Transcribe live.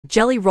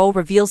Jelly Roll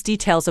reveals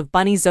details of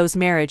Bunnie Zoe's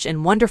marriage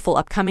and wonderful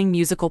upcoming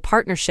musical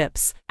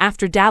partnerships.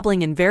 After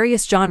dabbling in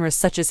various genres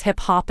such as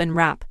hip-hop and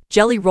rap,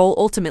 Jelly Roll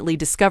ultimately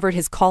discovered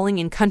his calling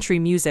in country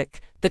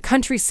music. The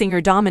country singer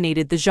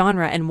dominated the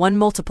genre and won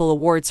multiple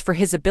awards for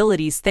his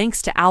abilities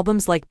thanks to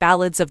albums like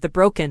Ballads of the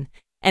Broken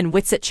and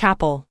Wits at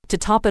Chapel. To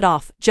top it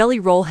off, Jelly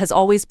Roll has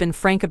always been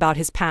frank about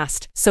his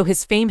past, so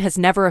his fame has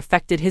never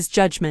affected his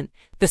judgment.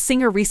 The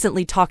singer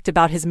recently talked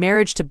about his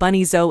marriage to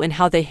Bunnie Zoe and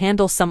how they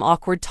handle some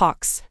awkward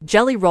talks.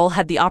 Jelly Roll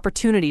had the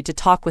opportunity to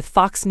talk with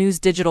Fox News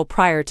Digital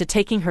prior to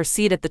taking her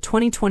seat at the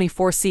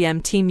 2024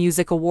 CMT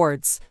Music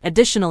Awards.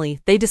 Additionally,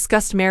 they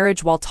discussed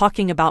marriage while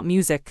talking about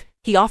music.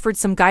 He offered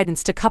some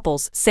guidance to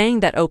couples,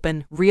 saying that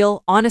open,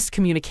 real, honest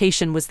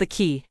communication was the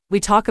key. "We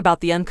talk about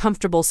the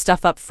uncomfortable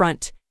stuff up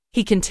front,"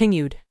 he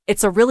continued.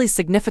 "It's a really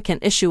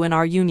significant issue in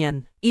our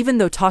union. Even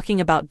though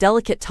talking about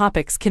delicate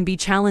topics can be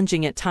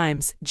challenging at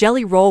times,"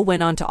 Jelly Roll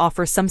went on to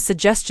offer some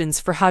suggestions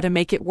for how to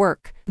make it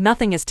work.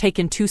 "Nothing is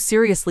taken too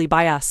seriously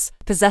by us.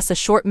 Possess a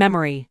short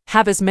memory.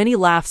 Have as many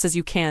laughs as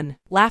you can.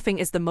 Laughing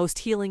is the most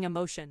healing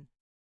emotion."